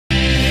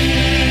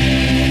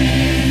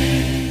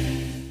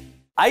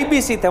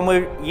IBC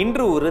Tamil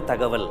இன்று ஒரு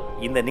தகவல்.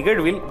 இந்த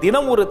நிகழ்வில்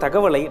தினம் ஒரு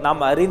தகவலை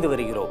நாம் அறிந்து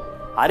வருகிறோம்.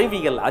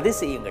 அறிவியல்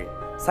அதிசயங்கள்,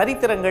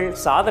 சரித்திரங்கள்,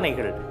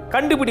 சாதனைகள்,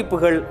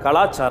 கண்டுபிடிப்புகள்,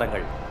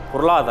 கலாச்சாரங்கள்,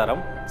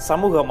 பொருளாதாரம்,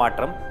 சமூக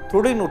மாற்றம்,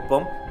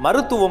 தொழில்நுட்பம்,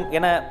 மருத்துவம்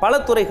என பல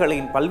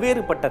துறைகளின்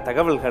பல்வேறுபட்ட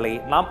தகவல்களை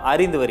நாம்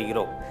அறிந்து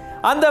வருகிறோம்.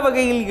 அந்த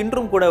வகையில்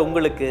இன்றும் கூட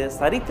உங்களுக்கு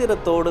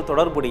சரித்திரத்தோடு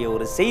தொடர்புடைய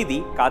ஒரு செய்தி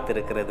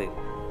காத்திருக்கிறது.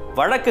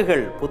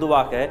 வழக்குகள்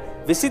பொதுவாக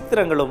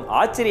விசித்திரங்களும்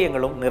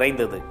ஆச்சரியங்களும்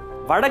நிறைந்தது.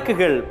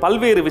 வழக்குகள்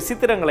பல்வேறு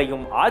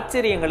விசித்திரங்களையும்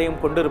ஆச்சரியங்களையும்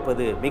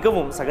கொண்டிருப்பது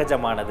மிகவும்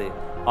சகஜமானது.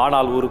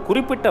 ஆனால் ஒரு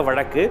குறிப்பிட்ட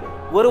வழக்கு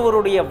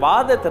ஒருவருடைய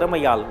வாத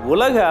திறமையால்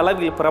உலக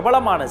அளவில்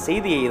பிரபலமான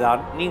செய்தியை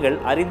தான் நீங்கள்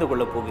அறிந்து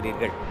கொள்ளப்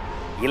போகிறீர்கள்.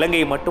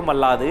 இலங்கை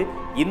மட்டுமல்லாது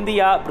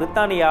இந்தியா,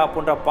 பிரித்தானியா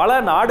போன்ற பல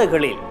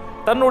நாடுகளில்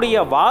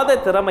தன்னுடைய வாத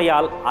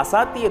திறமையால்,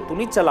 அசாத்திய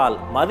துணிச்சலால்,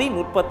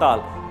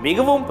 மதிநுட்பத்தால்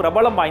மிகவும்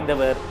பிரபலம்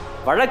வாய்ந்தவர்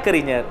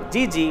வழக்கறிஞர்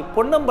ஜி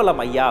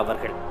பொன்னம்பலம் ஐயா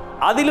அவர்கள்.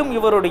 அதிலும்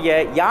இவருடைய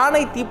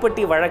யானை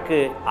தீப்பெட்டி வழக்கு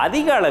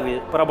அதிக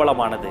அளவில்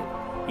பிரபலமானது.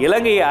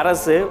 இலங்கை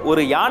அரசு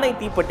ஒரு யானை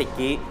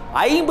தீப்பெட்டிக்கு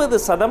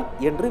 50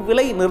 என்று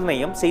விலை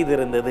நிர்ணயம்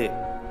செய்திருந்தது.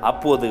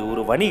 அப்போது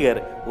ஒரு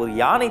வணிகர் ஒரு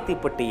யானை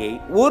தீப்பெட்டியை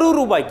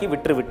 ₹1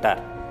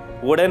 விற்றுவிட்டார்.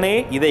 உடனே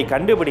இதை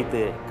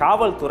கண்டுபிடித்து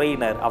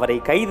காவல்துறையினர் அவரை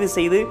கைது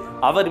செய்து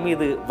அவர்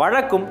மீது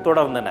வழக்கும்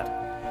தொடர்ந்தனர்.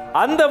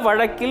 அந்த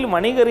வழக்கில்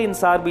வணிகரின்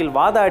சார்பில்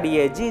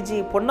வாதாடிய ஜி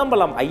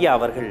பொன்னம்பலம் ஐயா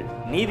அவர்கள்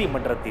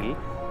நீதிமன்றத்தில்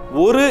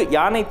ஒரு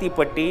யானை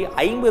தீப்பெட்டி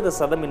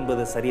 50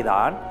 என்பது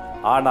சரிதான்,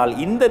 ஆனால்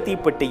இந்த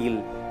தீப்பெட்டியில்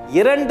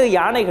 2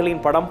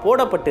 யானைகளின் படம்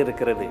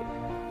போடப்பட்டிருக்கிறது.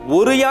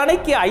 ஒரு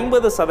யானைக்கு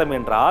 50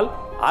 என்றால்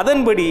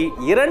அதன்படி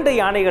 2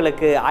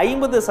 யானைகளுக்கு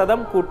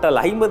 50%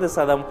 கூட்டல்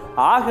 50%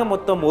 ஆக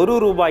மொத்தம்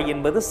 ₹1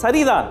 என்பது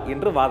சரிதான்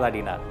என்று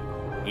வாதாடினார்.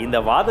 இந்த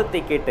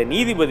வாதத்தை கேட்ட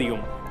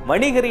நீதிபதியும்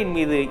வணிகரின்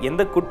மீது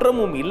எந்த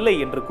குற்றமும் இல்லை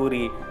என்று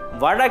கூறி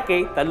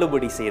வழக்கை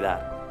தள்ளுபடி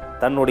செய்தார்.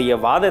 தன்னுடைய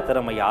வாத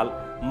திறமையால்,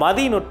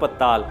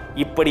 மதிநுட்பத்தால்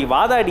இப்படி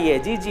வாதாடிய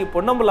ஜி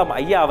பொன்னம்பலம்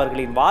ஐயா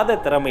அவர்களின் வாத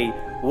திறமை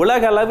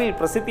உலகளவில்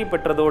பிரசித்தி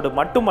பெற்றதோடு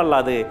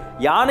மட்டுமல்லாது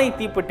யானை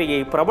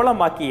தீப்பெட்டியை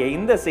பிரபலமாக்கிய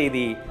இந்த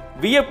செய்தி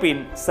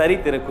வியப்பின்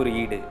சரித்திர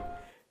குறியீடு.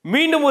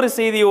 மீண்டும் ஒரு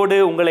செய்தியோடு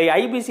உங்களை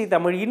IBC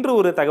தமிழ் இன்று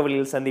ஒரு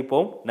தகவலில்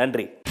சந்திப்போம்.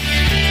 நன்றி.